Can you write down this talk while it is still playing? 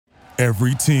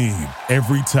Every team,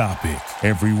 every topic,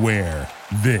 everywhere.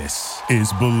 This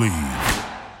is Believe.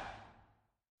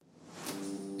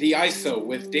 The ISO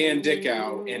with Dan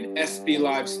Dickow and SB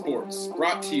Live Sports,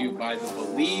 brought to you by the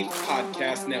Believe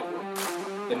Podcast Network,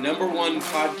 the #1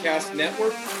 podcast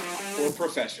network for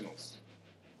professionals.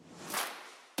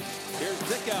 Here's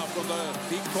Dickow from the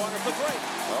deep corner for three.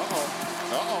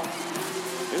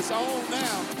 It's on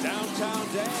now. Downtown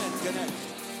Dan connects.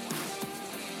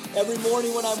 Every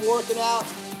morning when I'm working out,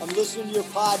 I'm listening to your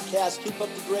podcast. Keep up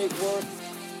the great work.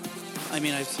 I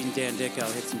mean, I've seen Dan Dickow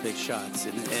hit some big shots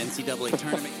in the NCAA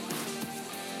tournament.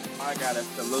 I gotta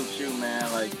salute you, man.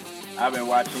 Like, I've been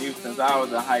watching you since I was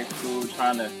in high school,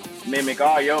 trying to mimic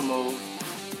all your moves.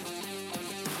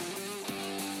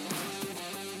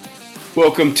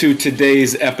 Welcome to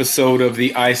today's episode of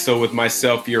the ISO with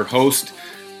myself, your host,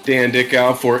 Dan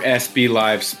Dickow for SB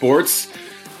Live Sports.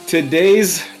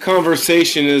 Today's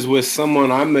conversation is with someone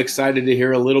I'm excited to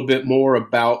hear a little bit more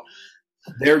about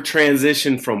their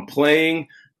transition from playing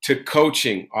to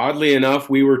coaching. Oddly enough,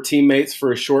 we were teammates for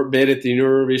a short bit at the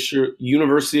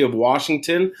University of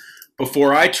Washington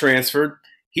before I transferred.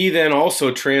 He then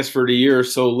also transferred a year or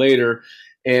so later,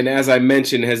 and as I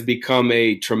mentioned, has become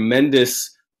a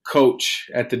tremendous coach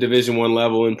at the Division I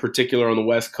level, in particular on the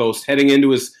West Coast, heading into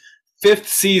his 5th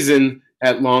season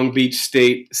at Long Beach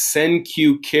State.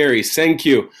 Senque Carey.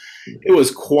 Senque, it was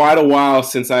quite a while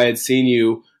since I had seen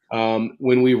you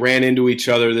when we ran into each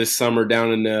other this summer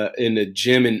down in the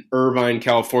gym in Irvine,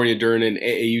 California during an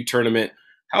AAU tournament.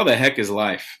 How the heck is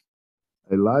life?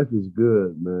 Hey, life is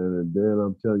good, man. And Dan,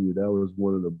 I'm telling you, that was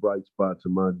one of the bright spots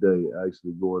of my day,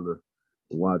 actually going to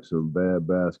watch some bad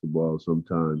basketball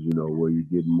sometimes, you know, where you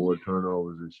get more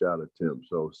turnovers and shot attempts.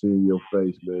 So seeing your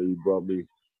face, man, you brought me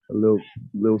a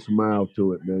little smile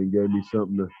to it, man. Gave me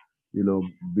something to, you know,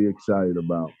 be excited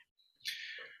about.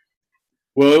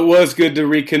 Well, it was good to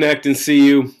reconnect and see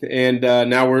you. And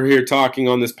now we're here talking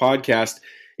on this podcast.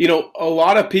 You know, a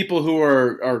lot of people who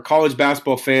are college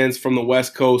basketball fans from the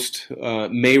West Coast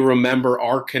may remember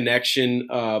our connection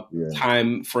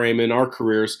time frame in our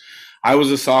careers. I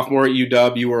was a sophomore at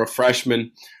UW. You were a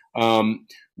freshman.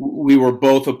 We were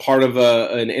both a part of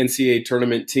an NCAA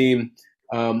tournament team.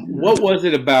 What was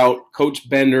it about Coach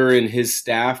Bender and his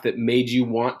staff that made you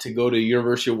want to go to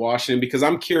University of Washington? Because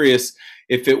I'm curious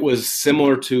if it was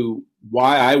similar to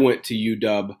why I went to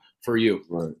UW for you.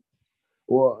 Right.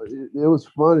 Well, it was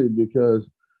funny because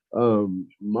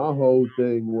my whole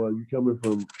thing was, you coming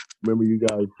from, remember you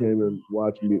guys came and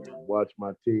watched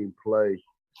my team play,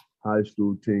 high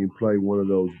school team play one of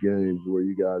those games where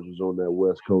you guys was on that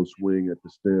West Coast swing at the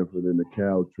Stanford and the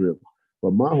Cal trip.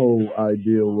 But my whole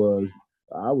idea was,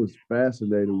 I was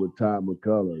fascinated with Todd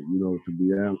McCullough, you know, to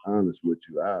be honest with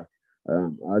you. I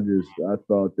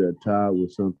thought that Todd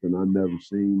was something I never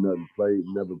seen,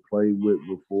 never played with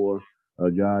before. A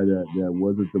guy that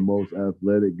wasn't the most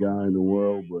athletic guy in the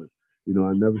world, but, you know,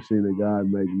 I never seen a guy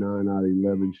make 9 out of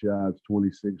 11 shots,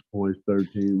 26 points,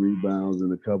 13 rebounds,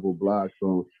 and a couple blocks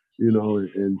on, you know,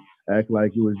 and act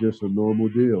like it was just a normal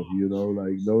deal, you know,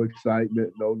 like no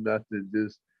excitement, no nothing,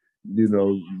 just, you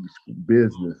know,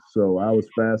 business. So I was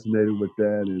fascinated with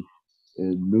that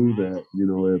and knew that, you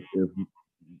know, if you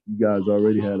guys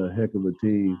already had a heck of a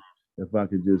team, if I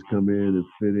could just come in and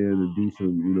fit in and do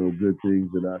some, you know, good things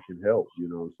that I can help, you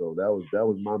know. So that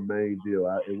was my main deal.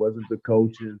 It wasn't the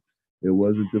coaching, it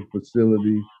wasn't the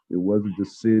facility, it wasn't the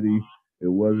city, it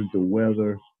wasn't the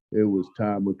weather. It was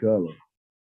Todd McCullough.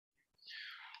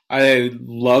 I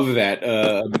love that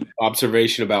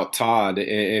observation about Todd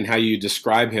and how you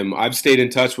describe him. I've stayed in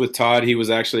touch with Todd. He was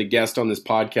actually a guest on this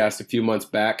podcast a few months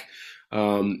back.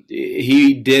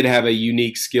 He did have a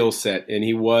unique skill set, and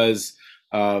he was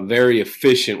very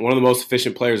efficient, one of the most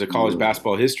efficient players of college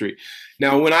basketball history.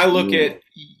 Now, when I look at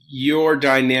your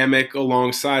dynamic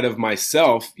alongside of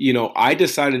myself, you know, I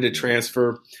decided to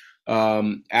transfer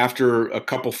after a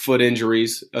couple foot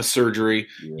injuries, a surgery.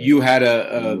 You had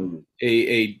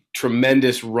a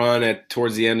tremendous run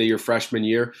towards the end of your freshman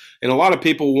year, and a lot of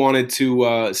people wanted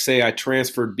to say I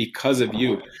transferred because of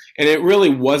you, and it really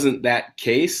wasn't that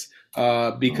case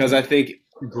because I think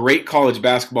great college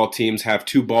basketball teams have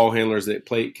two ball handlers that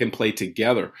can play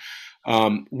together.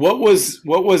 What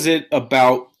was it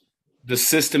about the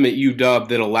system at UW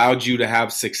that allowed you to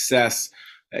have success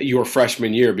your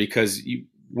freshman year? Because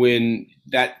when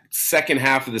that second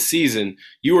half of the season,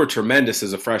 you were tremendous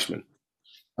as a freshman.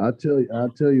 I'll tell you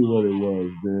what it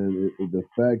was, man. The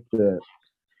fact that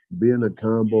being a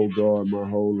combo guard my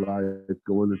whole life,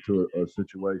 going into a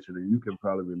situation, and you can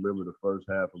probably remember the first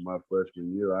half of my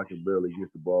freshman year, I could barely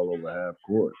get the ball over half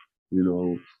court.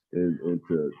 and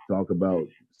to talk about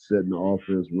setting the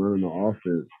offense, running the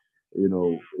offense. It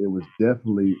was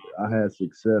definitely I had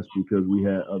success because we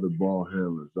had other ball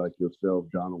handlers like yourself,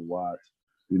 Donald Watts,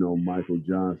 Michael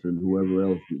Johnson, whoever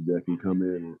else that can come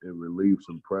in and relieve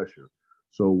some pressure.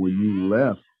 So when you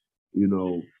left, you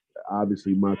know,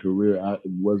 obviously my career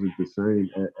wasn't the same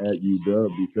at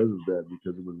UW because of that,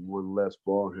 because it was one less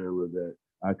ball handler that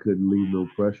I couldn't leave no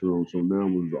pressure on. So now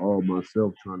it was all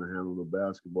myself trying to handle the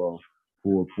basketball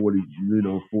for 40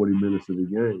 minutes of the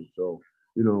game. So,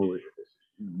 you know,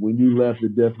 when you left,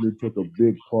 it definitely took a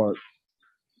big part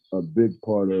of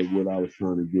what I was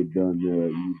trying to get done there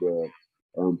at UW.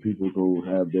 People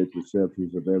gonna have their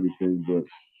perceptions of everything, but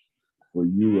for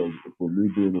me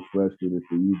being a freshman and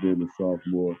for you being a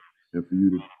sophomore, and for you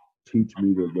to teach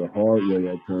me the hard way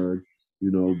at times,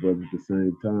 but at the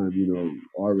same time,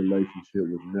 our relationship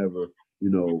was never, you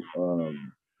know,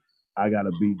 I got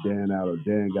to beat Dan out or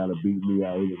Dan got to beat me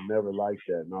out. It was never like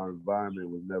that, and our environment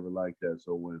was never like that.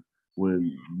 So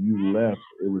when you left,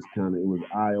 it was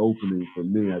eye opening for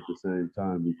me at the same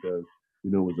time because it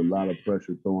was a lot of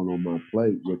pressure thrown on my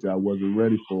plate, which I wasn't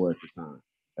ready for at the time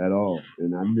at all,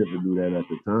 and I never knew that at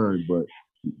the time. But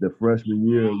the freshman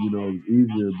year, it was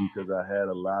easier because I had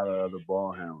a lot of other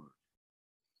ball handlers.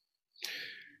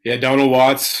 Yeah, Donald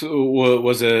Watts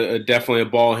was definitely a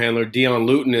ball handler. Dion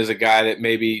Luton is a guy that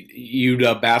maybe UW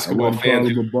I basketball wouldn't call fans.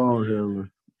 him a ball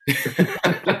handler.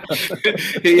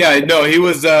 Yeah, no, he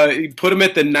was. He put him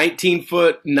at the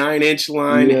 19-foot 9-inch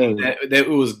line. Yes, That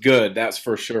was good. That's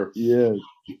for sure. yes,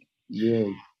 yes.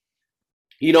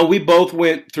 We both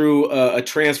went through a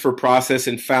transfer process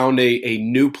and found a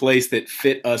new place that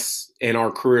fit us and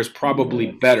our careers probably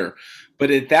Yes. better.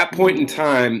 But at that point in Yes.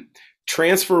 time,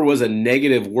 transfer was a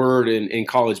negative word in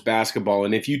college basketball.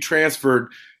 And if you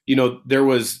transferred, there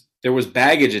was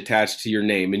baggage attached to your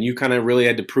name, and you kind of really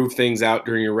had to prove things out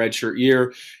during your redshirt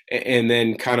year, and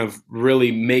then kind of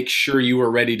really make sure you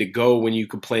were ready to go when you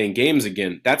could play in games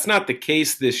again. That's not the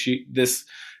case this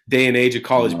day and age of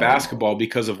college No. basketball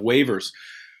because of waivers.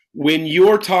 When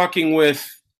you're talking with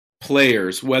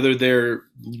players, whether they're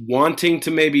wanting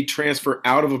to maybe transfer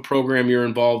out of a program you're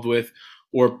involved with,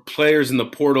 or players in the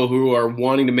portal who are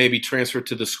wanting to maybe transfer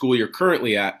to the school you're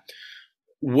currently at,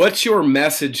 what's your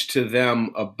message to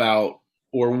them about,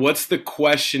 or what's the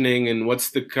questioning and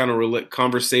what's the kind of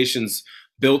conversations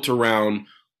built around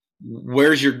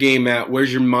where's your game at,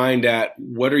 where's your mind at,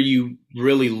 what are you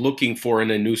really looking for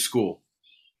in a new school?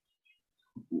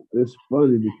 It's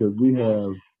funny because we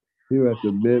have here at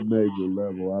the mid-major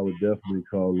level, I would definitely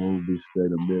call Long Beach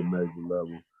State a mid-major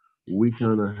level. We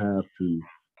kind of have to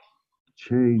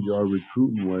change our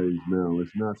recruiting ways now.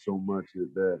 It's not so much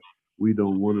that we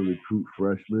don't want to recruit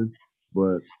freshmen,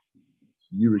 but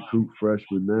you recruit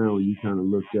freshmen now, and you kind of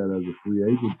looked at as a free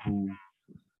agent pool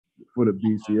for the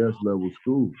BCS level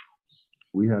schools.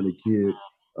 We had a kid,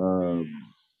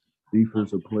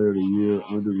 defensive player of the year,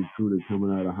 under recruited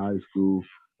coming out of high school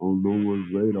on no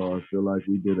one's radar. I feel like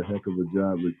we did a heck of a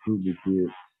job recruiting the kid.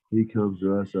 He comes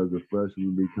to us as a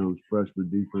freshman, becomes freshman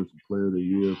defensive player of the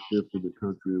year, fifth in the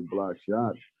country in block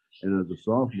shots. And as a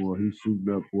sophomore, he's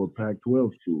suiting up for a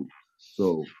Pac-12 school.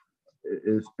 So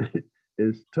it's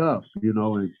it's tough,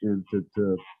 and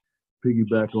to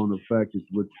piggyback on the fact that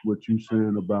what you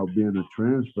saying about being a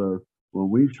transfer. When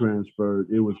we transferred,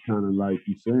 it was kind of like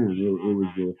you saying it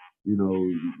was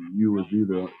you was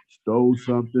either stole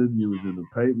something, you was in the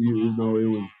paper,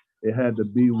 it had to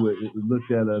be what it was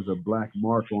looked at as a black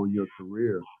mark on your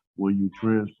career when you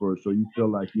transfer. So you feel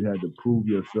like you had to prove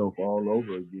yourself all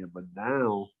over again. But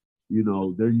now,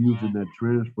 they're using that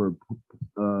transfer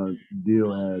uh,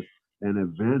 deal as an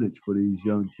advantage for these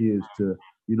young kids to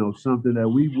something that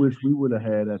we wish we would have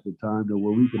had at the time, that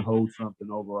where we could hold something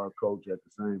over our coach at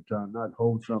the same time, not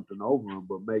hold something over him,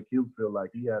 but make him feel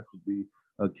like he has to be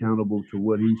accountable to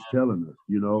what he's telling us.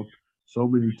 So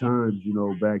many times,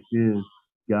 back then,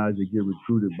 guys that get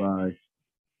recruited by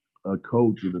a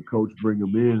coach and the coach bring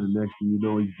him in, and next thing you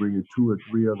know, he's bringing two or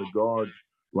three other guards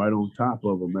right on top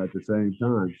of him at the same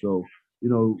time. So,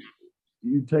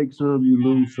 you take some, you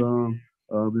lose some.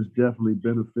 It's definitely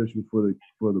beneficial for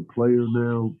the player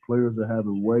now. Players are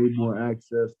having way more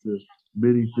access to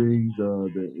many things.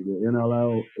 The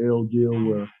NLL deal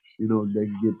where they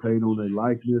can get paid on their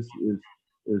likeness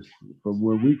is from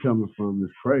where we coming from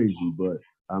is crazy. But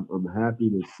I'm happy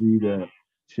to see that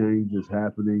change is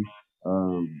happening.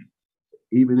 Um,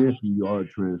 Even if you are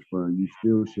transferring, you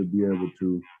still should be able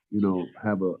to,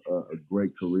 have a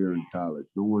great career in college.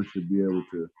 No one should be able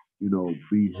to,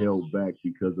 be held back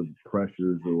because of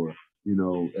pressures or,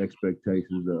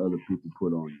 expectations that other people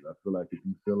put on you. I feel like if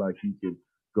you feel like you can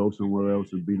go somewhere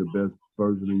else and be the best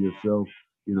version of yourself,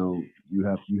 you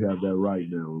have that right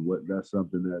now. And that's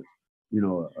something that's,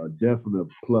 a definite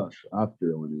plus, I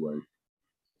feel anyway.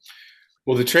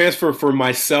 Well, the transfer for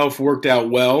myself worked out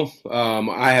well.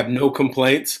 I have no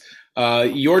complaints.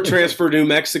 Your transfer to New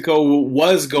Mexico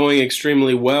was going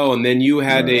extremely well, and then you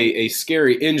had a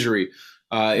scary injury.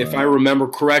 If I remember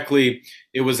correctly,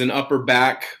 it was an upper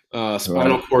back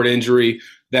spinal cord injury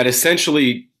that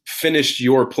essentially finished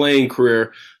your playing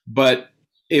career. But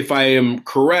if I am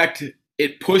correct,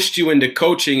 it pushed you into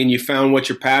coaching, and you found what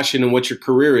your passion and what your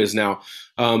career is now.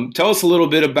 Tell us a little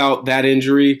bit about that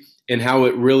injury and how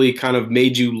it really kind of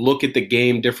made you look at the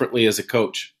game differently as a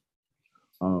coach.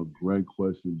 Great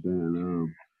question,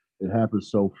 Dan. It happened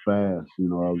so fast. I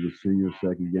was a senior,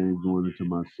 second game going into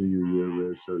my senior year,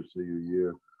 redshirt senior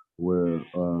year, where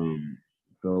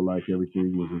felt like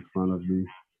everything was in front of me.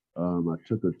 I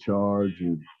took a charge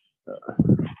and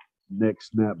neck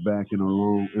snapped back in the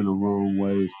wrong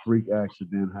way. Freak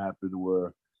accident happened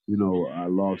where I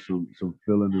lost some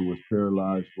feeling and was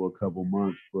paralyzed for a couple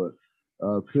months, but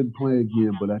couldn't play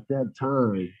again. But at that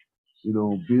time,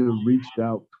 being reached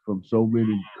out from so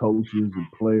many coaches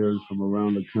and players from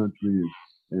around the country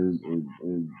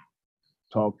and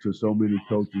talked to so many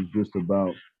coaches just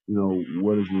about,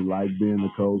 what is it like being a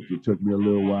coach. It took me a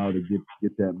little while to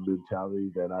get that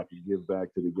mentality that I can give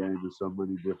back to the game in so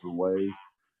many different ways.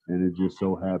 And it just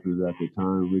so happens at the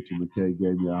time, Richie McKay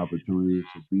gave me the opportunity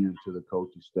to be into the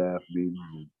coaching staff meetings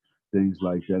and things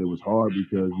like that. It was hard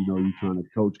because, you're trying to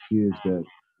coach kids that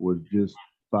was just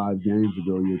 5 games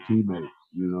ago your teammate.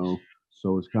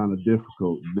 So it's kind of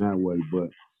difficult in that way. But,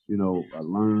 I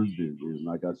learned, and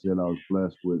like I said, I was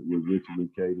blessed with Richie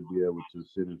McKay to be able to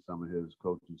sit in some of his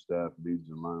coaching staff meetings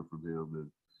and learn from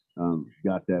him, and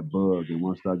got that bug. And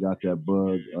once I got that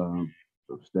bug,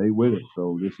 stay with it.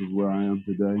 So this is where I am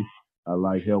today. I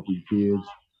like helping kids.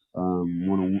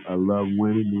 I love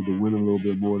winning. Need to win a little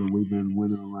bit more than we've been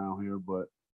winning around here, but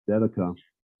that'll come.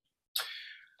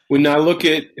 When I look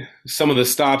at some of the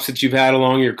stops that you've had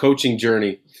along your coaching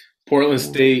journey, Portland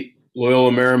State,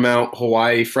 Loyola Marymount,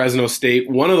 Hawaii, Fresno State,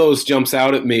 one of those jumps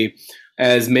out at me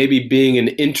as maybe being an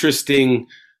interesting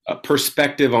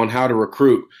perspective on how to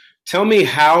recruit. Tell me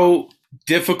how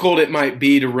difficult it might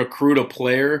be to recruit a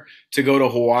player to go to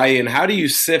Hawaii, and how do you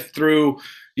sift through,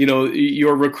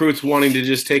 your recruits wanting to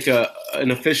just take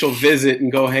an official visit and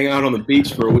go hang out on the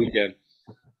beach for a weekend?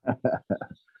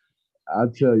 I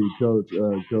tell you, Coach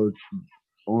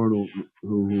Arnold,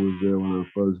 who was there when I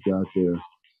first got there,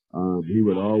 he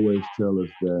would always tell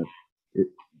us that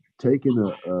taking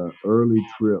a early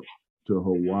trip to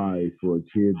Hawaii for a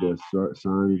kid that's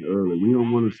signing early, we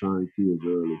don't want to sign kids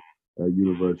early at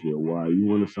University of Hawaii. You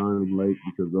want to sign them late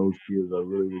because those kids are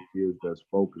really the kids that's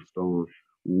focused on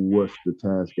what's the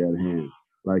task at hand.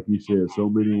 Like you said, so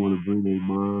many want to bring their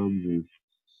moms and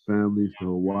families to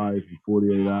Hawaii for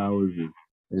 48 hours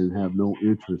and have no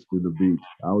interest in the beach.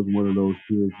 I was one of those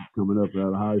kids coming up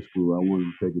out of high school. I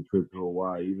wanted to take a trip to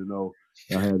Hawaii, even though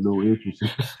I had no interest,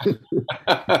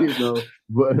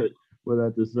 but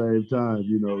at the same time,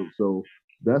 so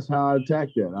that's how I attack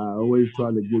that. I always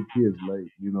try to get kids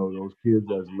late, those kids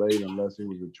that's late, unless it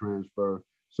was a transfer,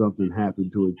 something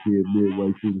happened to a kid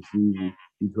midway through the season,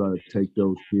 you try to take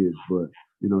those kids. But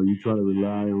you try to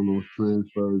rely on those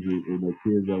transfers and the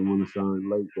kids that want to sign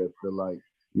late that feel like,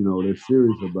 they're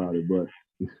serious about it. But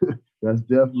that's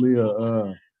definitely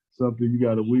something you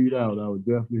got to weed out, I would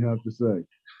definitely have to say.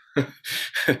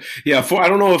 Yeah, I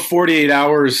don't know if 48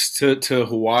 hours to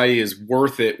Hawaii is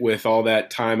worth it with all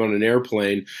that time on an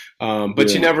airplane,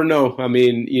 but you never know. I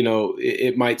mean,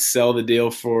 it might sell the deal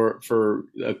for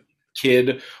a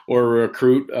kid or a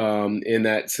recruit in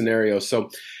that scenario. So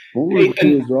foreign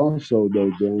kids also,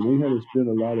 though, Dan, we had to spend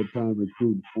a lot of time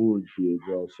recruiting foreign kids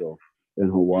also in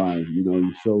Hawaii.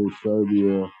 You show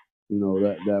Serbia,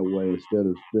 that way instead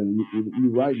of spending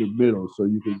you right in the middle, so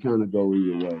you can kind of go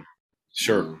either way.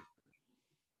 Sure.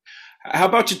 How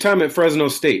about your time at Fresno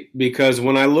State? Because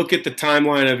when I look at the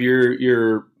timeline of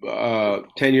your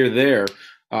tenure there,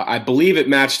 I believe it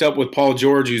matched up with Paul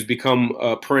George, who's become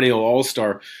a perennial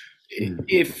All-Star.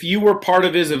 If you were part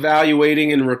of his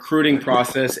evaluating and recruiting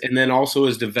process and then also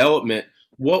his development,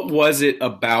 what was it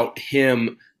about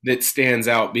him that stands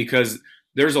out? Because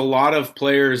there's a lot of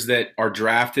players that are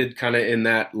drafted kind of in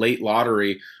that late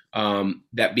lottery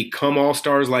that become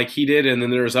All-Stars like he did, and then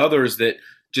there's others that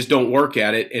just don't work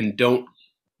at it and don't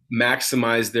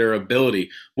maximize their ability.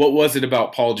 What was it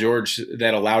about Paul George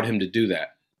that allowed him to do that?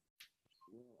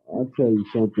 I'll tell you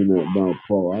something about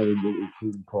Paul. I remember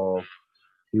recruiting Paul.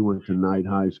 He went to Knight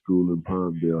High School in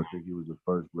Palmdale. I think he was the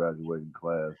first graduating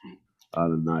class.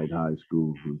 out of Knight High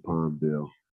School in Palmdale.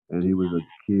 And he was a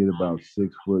kid about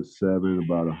 6'7",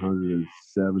 about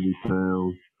 170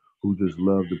 pounds, who just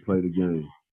loved to play the game.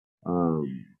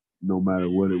 No matter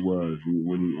what it was,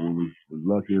 when we was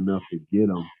lucky enough to get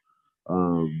him,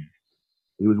 um,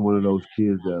 he was one of those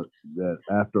kids that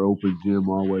after open gym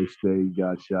always stayed,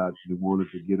 got shots. We wanted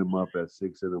to get him up at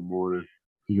 6 in the morning.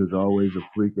 He was always a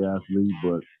freak athlete,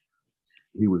 but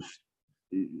he was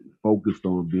focused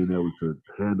on being able to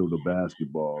handle the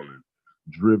basketball and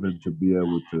driven to be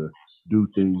able to do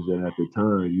things that at the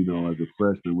time, as a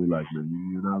freshman, we like, man,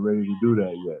 you're not ready to do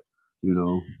that yet,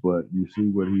 But you see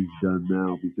what he's done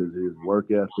now because his work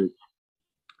ethic,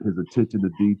 his attention to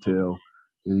detail,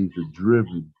 and he's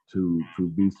driven to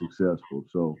be successful.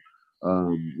 So,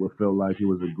 what felt like it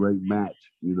was a great match.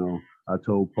 I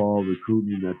told Paul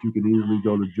recruiting that you can easily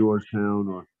go to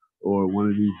Georgetown or one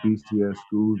of these BCS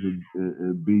schools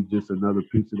and be just another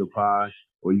piece of the pie,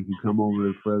 or you can come over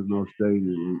to Fresno State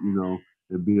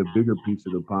and be a bigger piece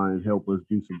of the pie and help us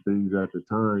do some things at the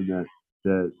time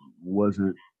that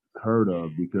wasn't heard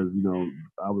of because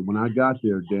when I got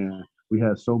there, Dan, we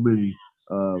had so many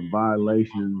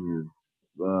violations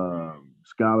and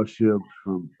scholarships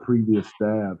from previous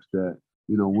staffs that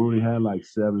we only had like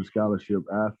 7 scholarship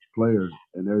players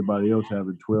and everybody else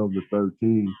having 12 to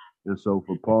 13. And so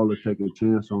for Paul to take a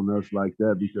chance on us like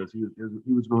that because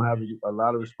he was going to have a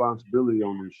lot of responsibility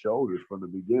on his shoulders from the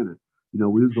beginning.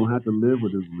 We was going to have to live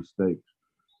with his mistakes.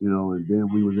 And then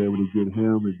we was able to get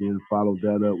him and then followed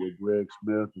that up with Greg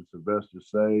Smith and Sylvester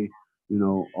Say,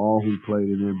 all who played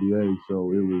in NBA.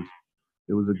 So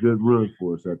it was a good run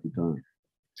for us at the time.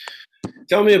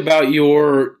 Tell me about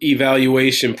your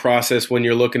evaluation process when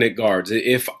you're looking at guards.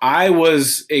 If I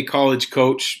was a college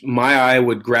coach, my eye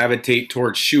would gravitate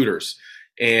towards shooters,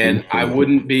 and I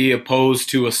wouldn't be opposed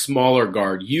to a smaller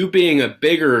guard. You being a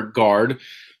bigger guard,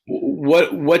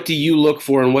 what do you look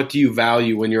for and what do you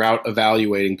value when you're out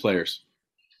evaluating players?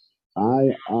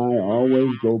 I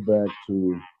always go back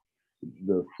to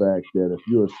the fact that if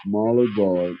you're a smaller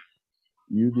guard,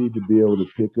 you need to be able to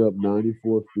pick up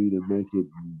 94 feet and make it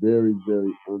very,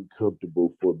 very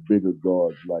uncomfortable for bigger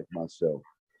guards like myself.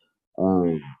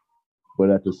 But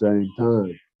at the same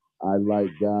time, I like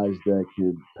guys that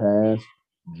can pass,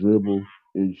 dribble,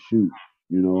 and shoot.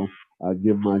 I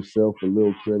give myself a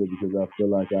little credit because I feel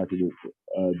like I can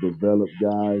develop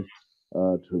guys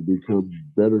to become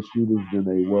better shooters than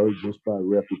they were just by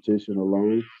repetition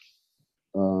alone.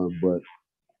 But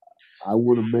I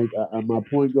want to make my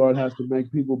point guard has to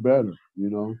make people better.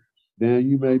 Dan,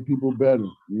 you made people better.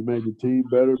 You made the team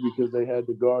better because they had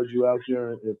to guard you out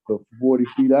there for 40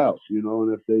 feet out.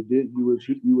 And if they didn't,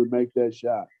 you would make that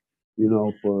shot.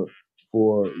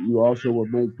 For you also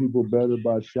would make people better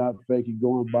by shot faking,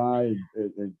 going by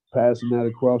and passing that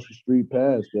across the street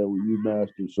pass that you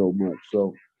mastered so much.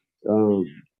 So um,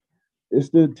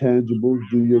 it's the intangibles.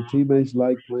 Do your teammates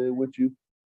like playing with you?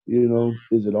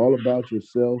 Is it all about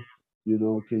yourself?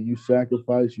 Can you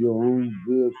sacrifice your own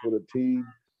good for the team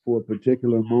for a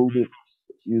particular moment?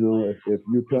 If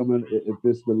you're coming, if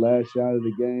it's the last shot of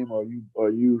the game,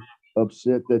 are you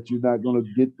upset that you're not going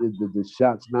to get the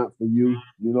shot's not for you?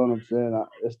 You know what I'm saying?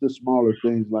 It's the smaller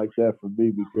things like that for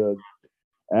me because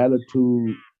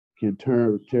attitude can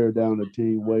tear down a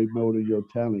team way more than your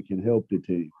talent can help the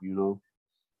team.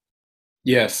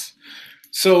 Yes.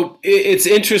 So it's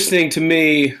interesting to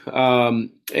me, and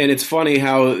it's funny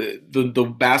how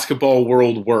the basketball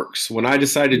world works. When I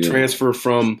decided to transfer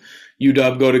from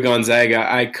UW, go to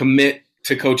Gonzaga, I commit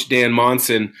to Coach Dan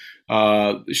Monson.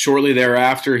 Shortly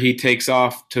thereafter, he takes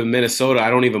off to Minnesota. I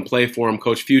don't even play for him.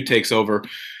 Coach Few takes over.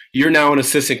 You're now an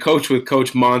assistant coach with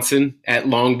Coach Monson at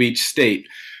Long Beach State.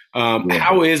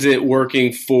 How is it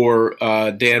working for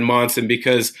Dan Monson?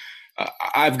 Because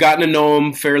I've gotten to know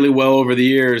him fairly well over the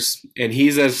years, and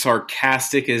he's as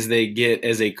sarcastic as they get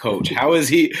as a coach. How is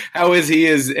he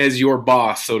as your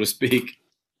boss, so to speak?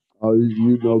 Oh,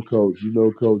 you know Coach. You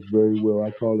know Coach very well.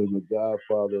 I call him the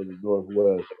Godfather of the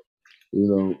Northwest. He's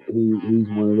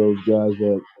one of those guys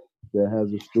that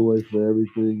has a story for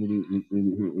everything,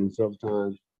 and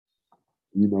sometimes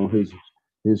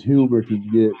his humor can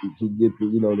get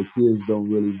the kids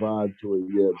don't really vibe to it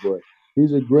yet, but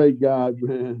he's a great guy,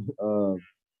 man.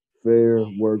 Fair,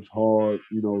 works hard,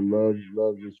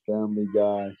 loves his family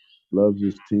guy, loves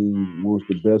his team, wants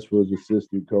the best for his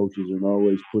assistant coaches, and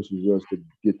always pushes us to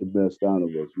get the best out of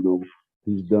us.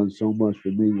 He's done so much for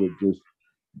me with just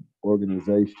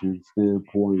organization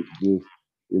standpoint, just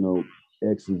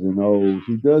X's and O's.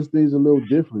 He does things a little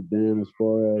different, Dan, as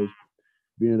far as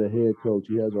being a head coach.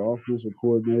 He has an offensive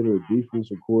coordinator, a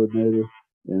defensive coordinator,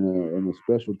 and a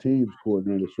special teams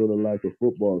coordinator, sort of like a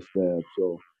football staff.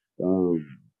 So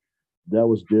that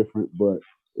was different, but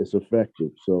it's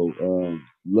effective. So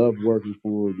love working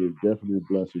for him. It's definitely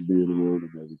a blessing being around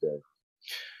him every day.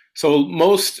 So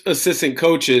most assistant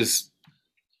coaches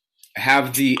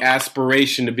have the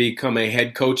aspiration to become a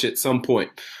head coach at some point.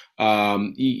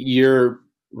 You're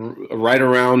right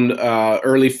around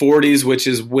early 40s, which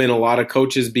is when a lot of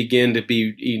coaches begin to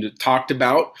be either talked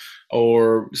about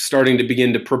or starting to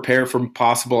begin to prepare for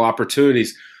possible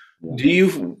opportunities.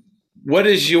 What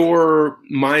is your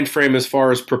mind frame as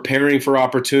far as preparing for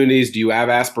opportunities? Do you have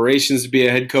aspirations to be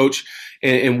a head coach?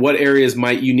 And what areas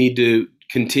might you need to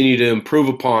continue to improve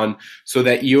upon so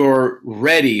that you're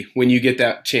ready when you get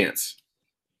that chance?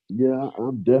 Yeah,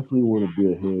 I definitely want to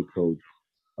be a head coach.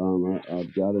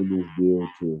 I've got in this deal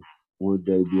to one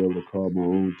day be able to call my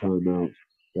own timeouts.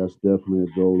 That's definitely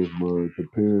a goal of mine.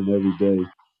 Preparing every day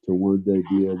to one day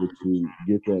be able to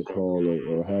get that call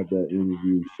or have that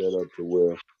interview set up to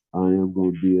where I am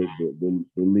going to be the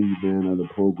lead man of the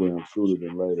program sooner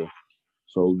than later.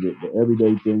 So the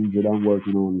everyday things that I'm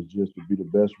working on is just to be the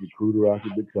best recruiter I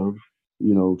can become.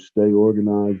 Stay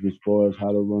organized as far as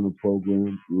how to run a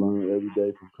program, learn every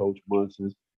day from Coach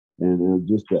Munson, and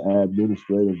just the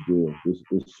administrative deal.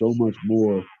 It's so much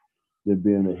more than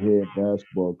being a head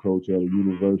basketball coach at a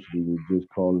university than just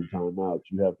calling timeouts.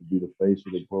 You have to be the face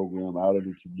of the program, out in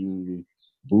the community,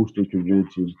 booster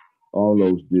conventions, all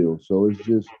those deals. So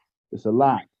it's a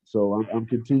lot. So I'm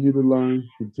continue to learn,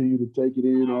 continue to take it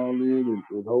in all in,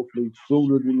 and hopefully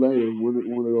sooner than later, one of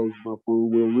those my phone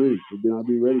will ring, and then I'll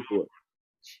be ready for it.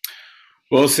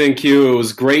 Well, Senque, it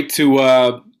was great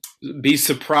to be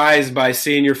surprised by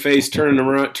seeing your face turning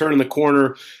the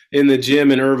corner in the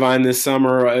gym in Irvine this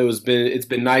summer. It's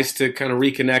been nice to kind of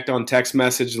reconnect on text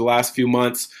message the last few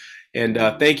months, and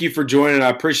thank you for joining. I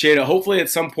appreciate it. Hopefully, at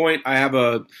some point, I have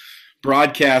a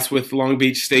broadcast with Long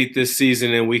Beach State this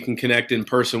season, and we can connect in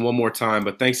person one more time.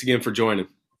 But thanks again for joining.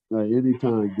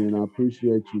 Anytime, Ben. I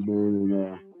appreciate you, man,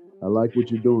 and I like what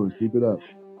you're doing. Keep it up.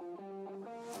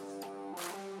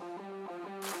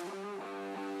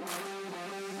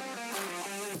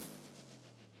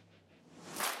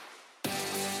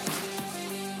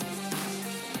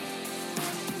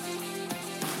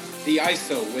 The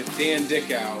ISO with Dan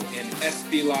Dickow and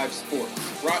SB Live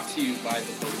Sports, brought to you by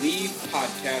the Believe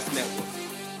Podcast Network,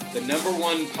 the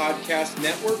 #1 podcast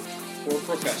network for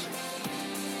professionals.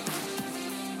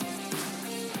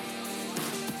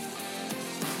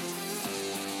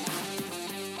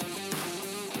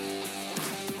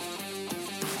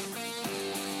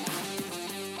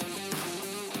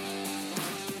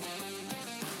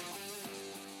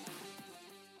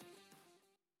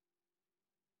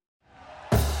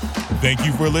 Thank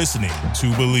you for listening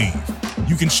to Believe.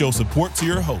 You can show support to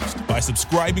your host by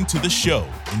subscribing to the show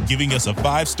and giving us a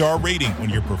 5-star rating on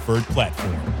your preferred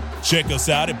platform. Check us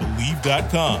out at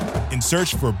Believe.com and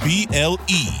search for BLEAV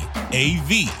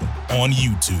on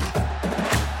YouTube.